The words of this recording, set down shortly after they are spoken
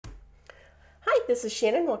Hi, this is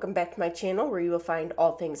Shannon. Welcome back to my channel where you will find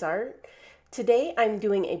all things art. Today I'm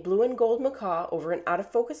doing a blue and gold macaw over an out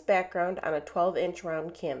of focus background on a 12-inch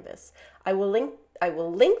round canvas. I will link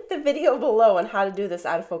the video below on how to do this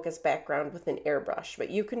out of focus background with an airbrush, but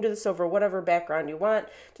you can do this over whatever background you want.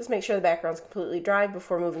 Just make sure the background's completely dry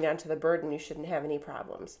before moving on to the bird and you shouldn't have any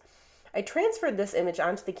problems. I transferred this image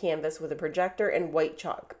onto the canvas with a projector and white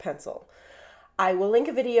chalk pencil. I will link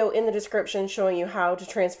a video in the description showing you how to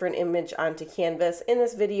transfer an image onto canvas. In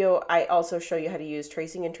this video, I also show you how to use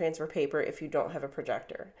tracing and transfer paper if you don't have a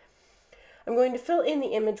projector. I'm going to fill in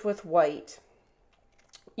the image with white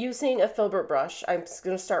using a filbert brush. I'm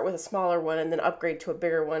going to start with a smaller one and then upgrade to a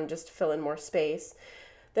bigger one just to fill in more space.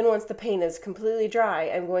 Then once the paint is completely dry,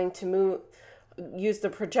 I'm going to use the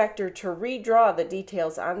projector to redraw the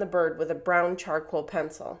details on the bird with a brown charcoal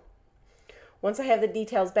pencil. Once I have the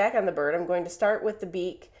details back on the bird, I'm going to start with the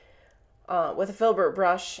beak with a filbert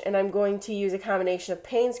brush, and I'm going to use a combination of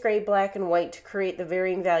Paynes Grey, black, and white to create the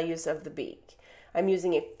varying values of the beak. I'm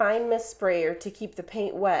using a fine mist sprayer to keep the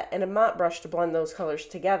paint wet and a mop brush to blend those colors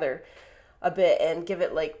together a bit and give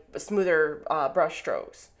it like smoother brush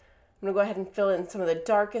strokes. I'm going to go ahead and fill in some of the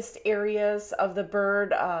darkest areas of the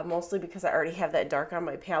bird, mostly because I already have that dark on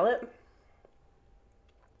my palette.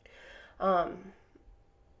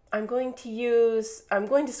 I'm going to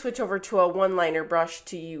switch over to a one-liner brush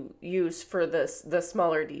to use for the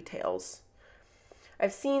smaller details.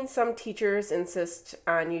 I've seen some teachers insist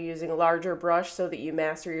on you using a larger brush so that you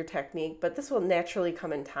master your technique, but this will naturally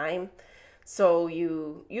come in time. So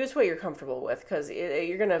you use what you're comfortable with because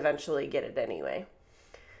you're going to eventually get it anyway.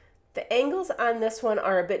 The angles on this one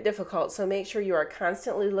are a bit difficult, so make sure you are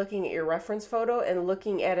constantly looking at your reference photo and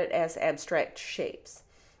looking at it as abstract shapes.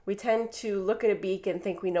 We tend to look at a beak and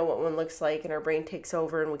think we know what one looks like, and our brain takes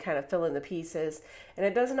over and we kind of fill in the pieces, and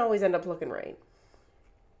it doesn't always end up looking right.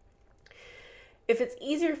 If it's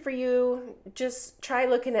easier for you, just try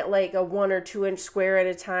looking at like a 1 or 2 inch square at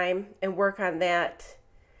a time and work on that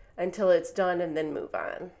until it's done and then move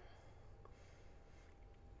on.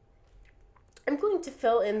 I'm going to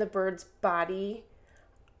fill in the bird's body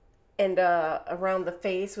and around the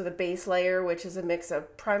face with a base layer, which is a mix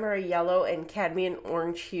of primary yellow and cadmium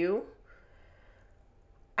orange hue.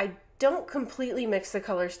 I don't completely mix the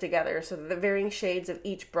colors together so that the varying shades of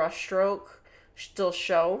each brush stroke still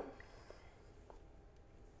show.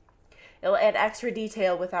 It'll add extra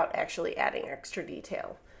detail without actually adding extra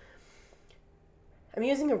detail. I'm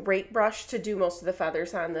using a rake brush to do most of the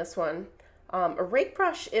feathers on this one. A rake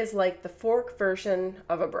brush is like the fork version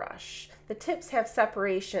of a brush. The tips have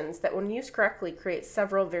separations that when used correctly create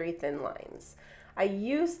several very thin lines. I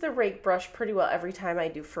use the rake brush pretty well every time I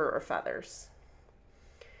do fur or feathers.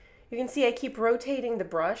 You can see I keep rotating the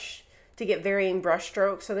brush to get varying brush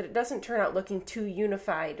strokes so that it doesn't turn out looking too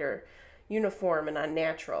unified or uniform and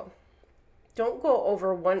unnatural. Don't go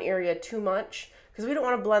over one area too much because we don't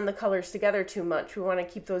want to blend the colors together too much. We want to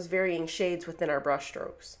keep those varying shades within our brush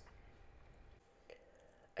strokes.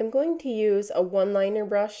 I'm going to use a one-liner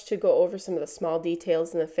brush to go over some of the small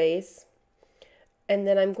details in the face. And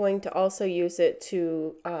then I'm going to also use it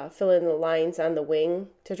to fill in the lines on the wing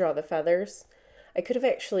to draw the feathers. I could have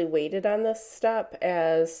actually waited on this step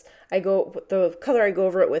as the color I go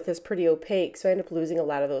over it with is pretty opaque, so I end up losing a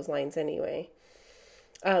lot of those lines anyway.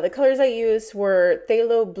 The colors I used were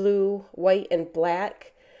phthalo, blue, white, and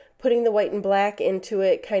black. Putting the white and black into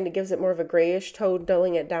it kind of gives it more of a grayish tone,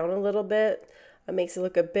 dulling it down a little bit. It makes it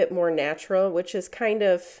look a bit more natural, which is kind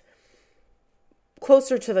of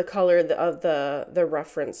closer to the color of the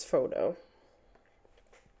reference photo.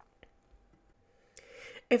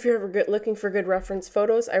 If you're ever looking for good reference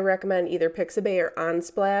photos, I recommend either Pixabay or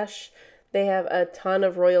Unsplash. They have a ton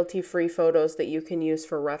of royalty-free photos that you can use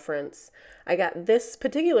for reference. I got this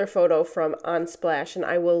particular photo from Unsplash, and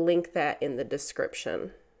I will link that in the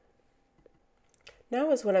description.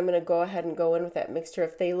 Now is when I'm going to go ahead and go in with that mixture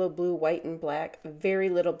of phthalo, blue, white, and black. Very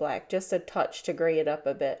little black, just a touch to gray it up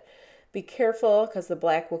a bit. Be careful because the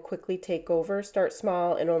black will quickly take over. Start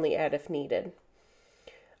small and only add if needed.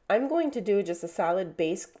 I'm going to do just a solid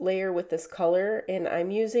base layer with this color, and I'm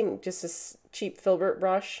using just a cheap filbert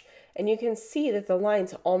brush, and you can see that the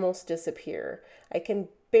lines almost disappear. I can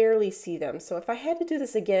barely see them, so if I had to do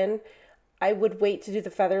this again, I would wait to do the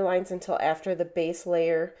feather lines until after the base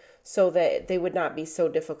layer so that they would not be so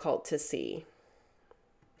difficult to see.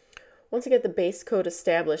 Once I get the base coat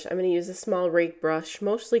established, I'm going to use a small rake brush,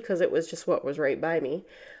 mostly because it was just what was right by me.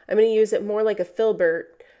 I'm going to use it more like a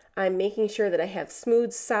filbert. I'm making sure that I have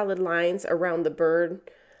smooth, solid lines around the bird.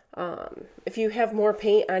 If you have more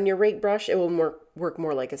paint on your rake brush, it will work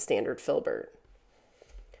more like a standard filbert.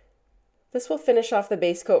 This will finish off the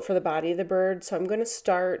base coat for the body of the bird, so I'm going to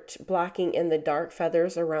start blocking in the dark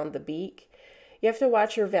feathers around the beak. You have to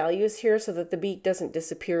watch your values here so that the beak doesn't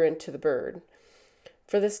disappear into the bird.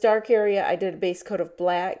 For this dark area, I did a base coat of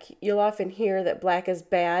black. You'll often hear that black is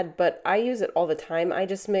bad, but I use it all the time. I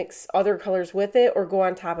just mix other colors with it or go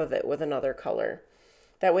on top of it with another color.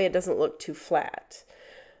 That way it doesn't look too flat.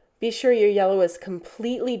 Be sure your yellow is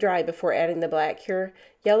completely dry before adding the black here.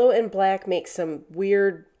 Yellow and black make some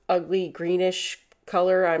weird, ugly, greenish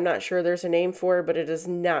color. I'm not sure there's a name for it, but it is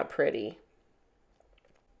not pretty.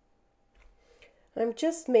 I'm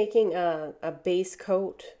just making a base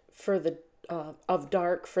coat for the of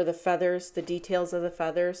dark for the feathers, the details of the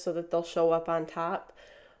feathers, so that they'll show up on top.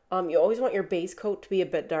 You always want your base coat to be a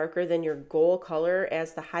bit darker than your gold color,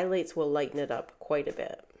 as the highlights will lighten it up quite a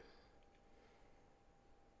bit.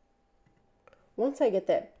 Once I get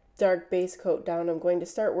that dark base coat down, I'm going to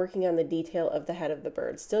start working on the detail of the head of the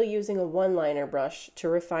bird, still using a one-liner brush to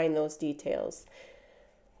refine those details.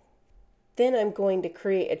 Then I'm going to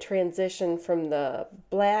create a transition from the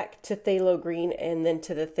black to phthalo green and then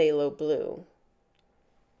to the phthalo blue.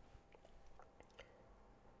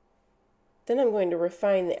 Then I'm going to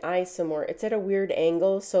refine the eye some more. It's at a weird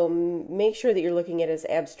angle, so make sure that you're looking at it as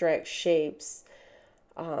abstract shapes.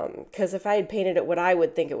 Because if I had painted it what I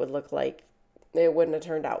would think it would look like, it wouldn't have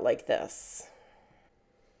turned out like this.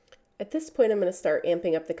 At this point, I'm going to start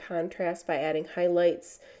amping up the contrast by adding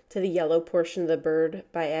highlights to the yellow portion of the bird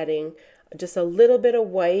by adding just a little bit of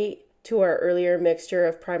white to our earlier mixture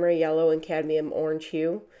of primary yellow and cadmium orange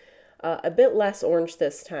hue. A bit less orange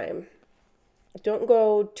this time. Don't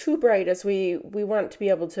go too bright, as we want to be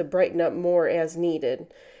able to brighten up more as needed.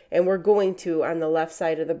 And we're going to on the left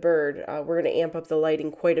side of the bird. We're going to amp up the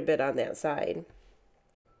lighting quite a bit on that side.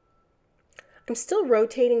 I'm still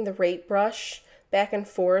rotating the rake brush back and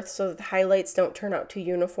forth so that the highlights don't turn out too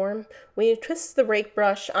uniform. When you twist the rake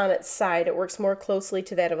brush on its side, it works more closely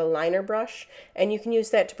to that of a liner brush, and you can use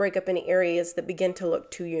that to break up any areas that begin to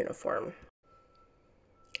look too uniform.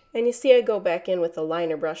 And you see I go back in with the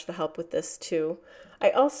liner brush to help with this too. I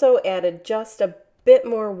also added just a bit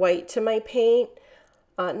more white to my paint.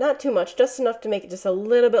 Not too much, just enough to make it just a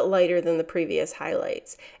little bit lighter than the previous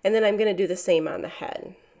highlights. And then I'm going to do the same on the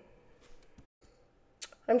head.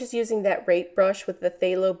 I'm just using that rake brush with the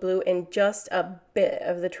phthalo blue and just a bit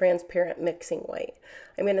of the transparent mixing white.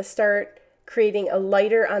 I'm going to start creating a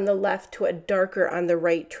lighter on the left to a darker on the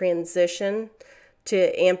right transition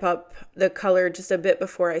to amp up the color just a bit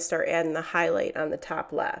before I start adding the highlight on the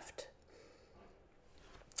top left.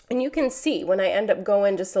 And you can see when I end up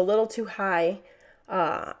going just a little too high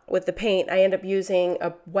with the paint, I end up using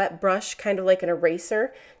a wet brush, kind of like an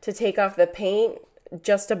eraser, to take off the paint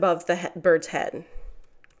just above the bird's head.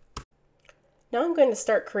 Now I'm going to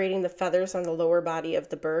start creating the feathers on the lower body of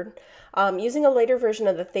the bird, using a lighter version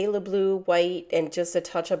of the phthalo blue, white, and just a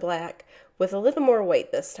touch of black with a little more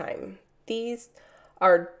white this time. These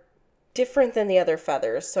are different than the other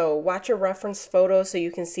feathers, so watch a reference photo so you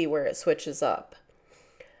can see where it switches up.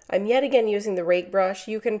 I'm yet again using the rake brush.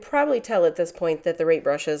 You can probably tell at this point that the rake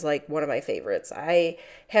brush is like one of my favorites. I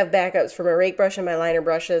have backups for my rake brush and my liner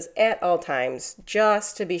brushes at all times,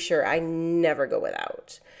 just to be sure I never go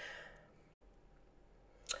without.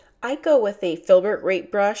 I go with a filbert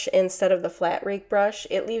rake brush instead of the flat rake brush.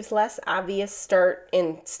 It leaves less obvious start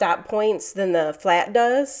and stop points than the flat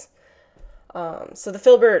does. So the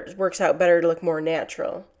filbert works out better to look more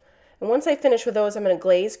natural. And once I finish with those, I'm going to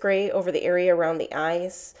glaze gray over the area around the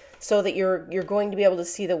eyes so that you're going to be able to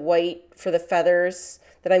see the white for the feathers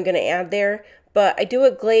that I'm going to add there. But I do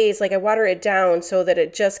a glaze, like I water it down so that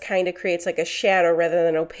it just kind of creates like a shadow rather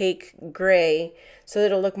than opaque gray, so that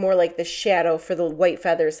it'll look more like the shadow for the white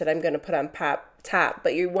feathers that I'm going to put on top.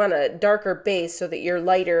 But you want a darker base so that your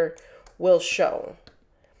lighter will show.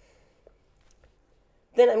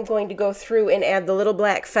 Then I'm going to go through and add the little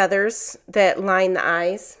black feathers that line the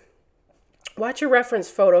eyes. Watch a reference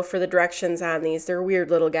photo for the directions on these. They're weird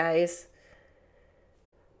little guys.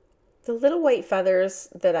 The little white feathers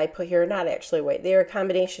that I put here are not actually white. They are a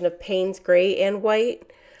combination of Paynes Grey and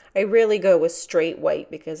white. I rarely go with straight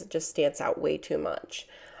white because it just stands out way too much.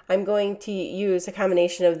 I'm going to use a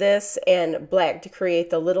combination of this and black to create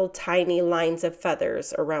the little tiny lines of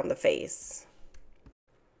feathers around the face.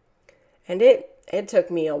 And it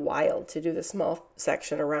took me a while to do the small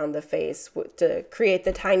section around the face to create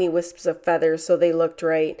the tiny wisps of feathers so they looked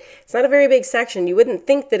right. It's not a very big section. You wouldn't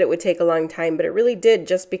think that it would take a long time, but it really did,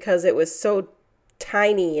 just because it was so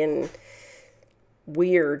tiny and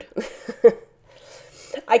weird.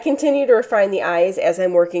 I continue to refine the eyes as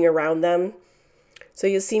I'm working around them. So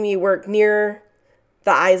you'll see me work near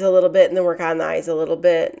the eyes a little bit and then work on the eyes a little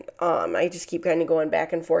bit. I just keep kind of going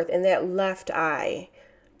back and forth. And that left eye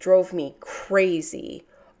drove me crazy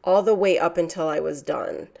all the way up until I was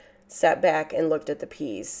done. Sat back and looked at the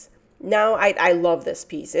piece. Now I love this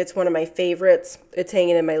piece. It's one of my favorites. It's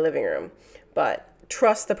hanging in my living room. But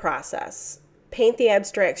trust the process. Paint the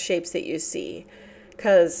abstract shapes that you see.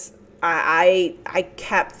 Because I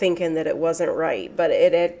kept thinking that it wasn't right. But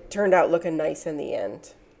it turned out looking nice in the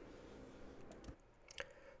end.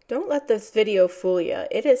 Don't let this video fool you.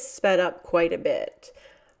 It is sped up quite a bit.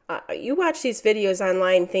 You watch these videos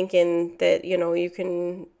online thinking that, you know, you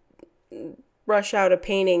can rush out a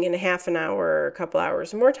painting in half an hour or a couple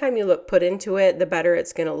hours. The more time you put into it, the better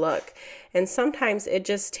it's going to look. And sometimes it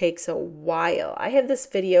just takes a while. I have this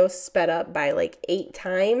video sped up by like 8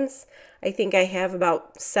 times. I think I have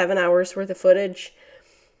about 7 hours worth of footage.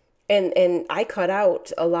 And I cut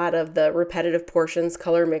out a lot of the repetitive portions,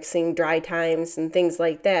 color mixing, dry times, and things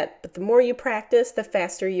like that. But the more you practice, the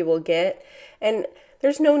faster you will get. And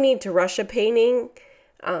there's no need to rush a painting,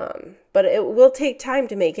 but it will take time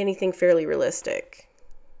to make anything fairly realistic.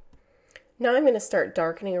 Now I'm going to start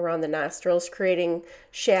darkening around the nostrils, creating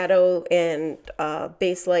shadow and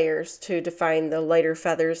base layers to define the lighter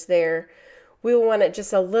feathers there. We will want it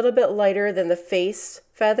just a little bit lighter than the face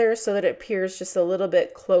feather so that it appears just a little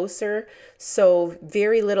bit closer. So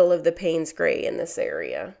very little of the Paynes Grey in this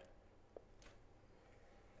area.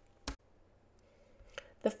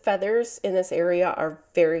 The feathers in this area are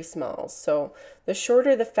very small. So the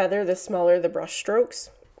shorter the feather, the smaller the brush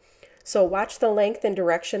strokes. So watch the length and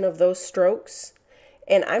direction of those strokes.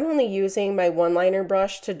 And I'm only using my one-liner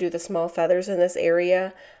brush to do the small feathers in this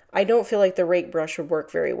area. I don't feel like the rake brush would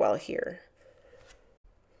work very well here.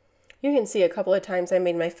 You can see a couple of times I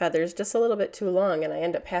made my feathers just a little bit too long, and I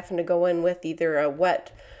end up having to go in with either a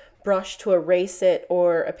wet brush to erase it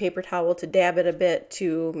or a paper towel to dab it a bit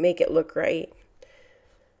to make it look right.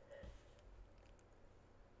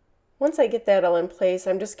 Once I get that all in place,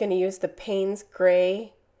 I'm just going to use the Paynes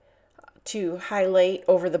Grey to highlight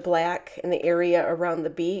over the black in the area around the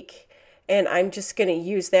beak. And I'm just going to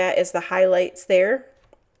use that as the highlights there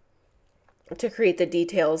to create the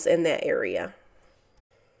details in that area.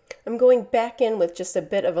 I'm going back in with just a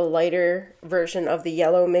bit of a lighter version of the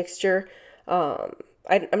yellow mixture. I'm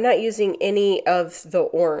not using any of the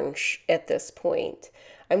orange at this point.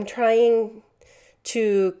 I'm trying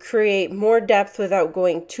to create more depth without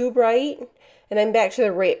going too bright. And I'm back to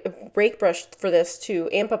the rake brush for this to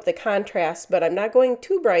amp up the contrast, but I'm not going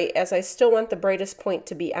too bright as I still want the brightest point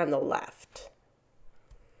to be on the left.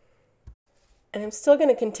 And I'm still going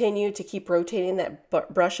to continue to keep rotating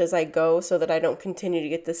that brush as I go so that I don't continue to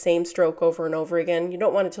get the same stroke over and over again. You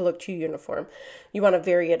don't want it to look too uniform. You want to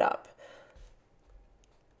vary it up.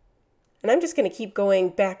 And I'm just going to keep going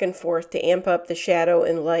back and forth to amp up the shadow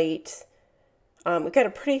and light. We've got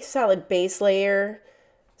a pretty solid base layer.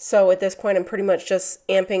 So at this point, I'm pretty much just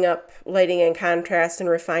amping up lighting and contrast and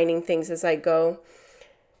refining things as I go.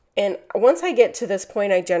 And once I get to this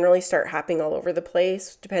point, I generally start hopping all over the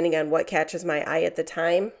place, depending on what catches my eye at the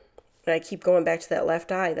time. And I keep going back to that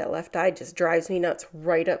left eye. That left eye just drives me nuts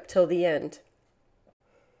right up till the end.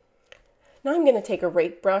 Now I'm going to take a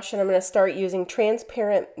rake brush and I'm going to start using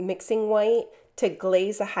transparent mixing white to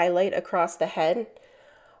glaze a highlight across the head.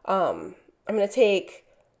 I'm going to take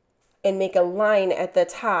and make a line at the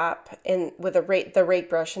top and with the rake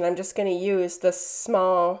brush, and I'm just going to use the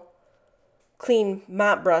small clean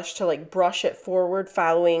mop brush to like brush it forward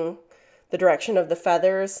following the direction of the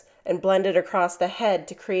feathers and blend it across the head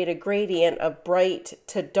to create a gradient of bright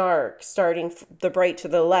to dark, starting the bright to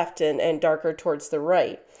the left and darker towards the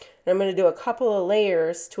right. And I'm going to do a couple of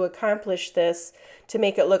layers to accomplish this to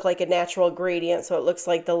make it look like a natural gradient so it looks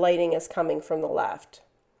like the lighting is coming from the left.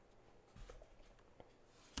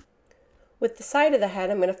 With the side of the head,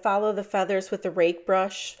 I'm going to follow the feathers with the rake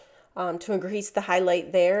brush to increase the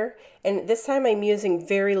highlight there. And this time I'm using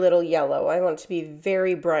very little yellow. I want it to be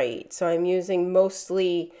very bright. So I'm using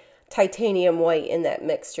mostly titanium white in that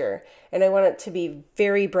mixture. And I want it to be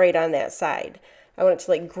very bright on that side. I want it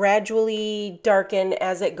to like gradually darken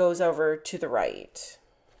as it goes over to the right.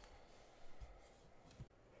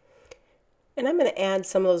 And I'm going to add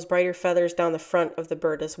some of those brighter feathers down the front of the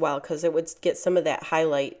bird as well, because it would get some of that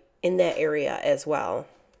highlight in that area as well.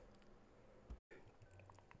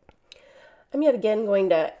 I'm yet again going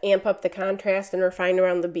to amp up the contrast and refine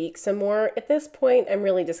around the beak some more. At this point, I'm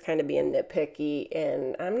really just kind of being nitpicky,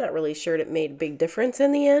 and I'm not really sure it made a big difference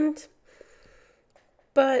in the end.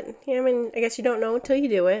 But, yeah, I mean, I guess you don't know until you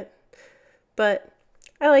do it. But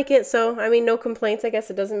I like it, so, I mean, no complaints. I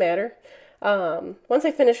guess it doesn't matter. Once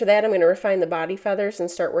I finish with that, I'm going to refine the body feathers and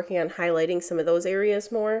start working on highlighting some of those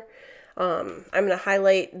areas more. I'm going to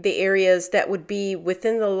highlight the areas that would be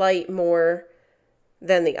within the light more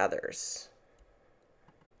than the others.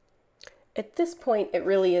 At this point, it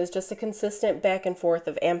really is just a consistent back and forth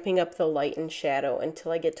of amping up the light and shadow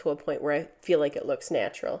until I get to a point where I feel like it looks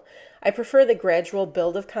natural. I prefer the gradual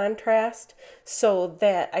build of contrast so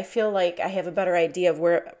that I feel like I have a better idea of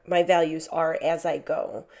where my values are as I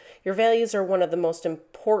go. Your values are one of the most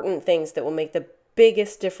important things that will make the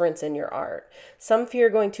biggest difference in your art. Some fear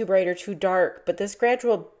going too bright or too dark, but this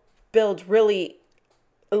gradual build really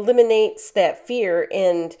eliminates that fear,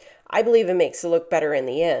 and I believe it makes it look better in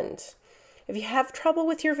the end. If you have trouble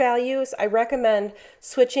with your values, I recommend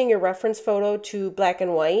switching your reference photo to black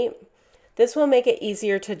and white. This will make it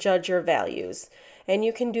easier to judge your values. And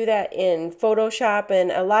you can do that in Photoshop,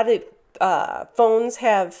 and a lot of phones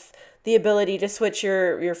have the ability to switch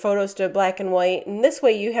your photos to black and white. And this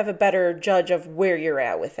way you have a better judge of where you're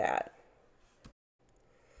at with that.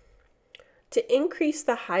 To increase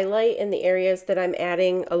the highlight in the areas that I'm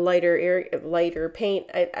adding a lighter paint,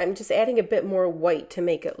 I'm just adding a bit more white to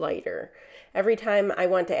make it lighter. Every time I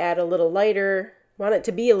want to add a little lighter, want it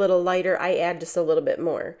to be a little lighter, I add just a little bit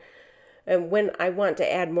more. And when I want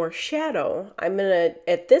to add more shadow,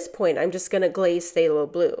 at this point, I'm just gonna glaze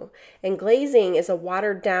Phthalo blue. And glazing is a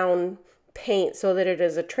watered down paint so that it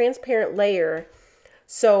is a transparent layer,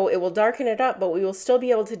 so it will darken it up, but we will still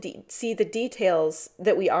be able to see the details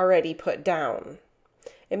that we already put down.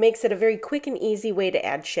 It makes it a very quick and easy way to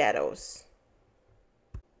add shadows.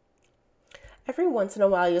 Every once in a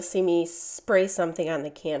while you'll see me spray something on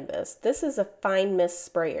the canvas. This is a fine mist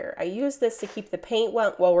sprayer. I use this to keep the paint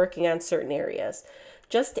wet while working on certain areas.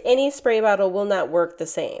 Just any spray bottle will not work the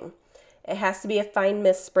same. It has to be a fine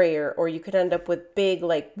mist sprayer, or you could end up with big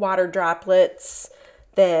like water droplets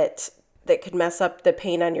that could mess up the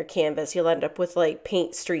paint on your canvas. You'll end up with like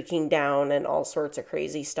paint streaking down and all sorts of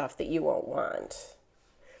crazy stuff that you won't want.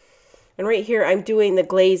 And right here I'm doing the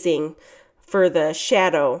glazing for the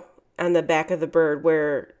shadow on the back of the bird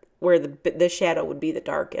where the shadow would be the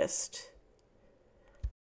darkest.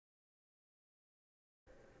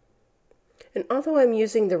 And although I'm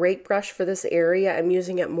using the rake brush for this area, I'm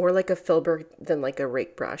using it more like a filbert than like a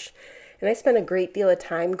rake brush. And I spend a great deal of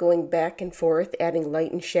time going back and forth, adding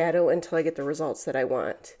light and shadow until I get the results that I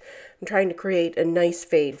want. I'm trying to create a nice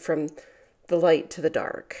fade from the light to the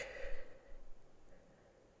dark.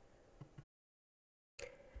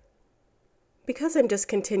 Because I'm just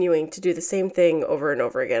continuing to do the same thing over and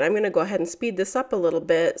over again, I'm going to go ahead and speed this up a little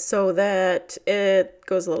bit so that it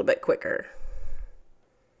goes a little bit quicker.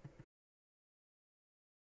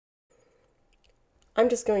 I'm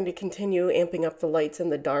just going to continue amping up the lights and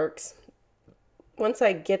the darks. Once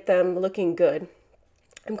I get them looking good,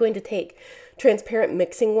 I'm going to take transparent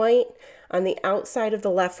mixing white on the outside of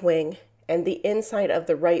the left wing and the inside of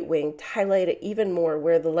the right wing to highlight it even more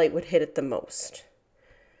where the light would hit it the most.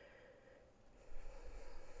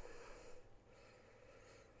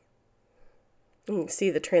 You can see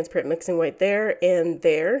the transparent mixing white there and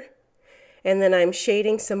there. And then I'm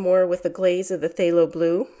shading some more with the glaze of the Phthalo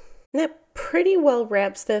blue. And that pretty well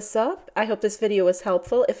wraps this up. I hope this video was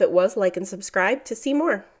helpful. If it was, like and subscribe to see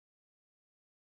more.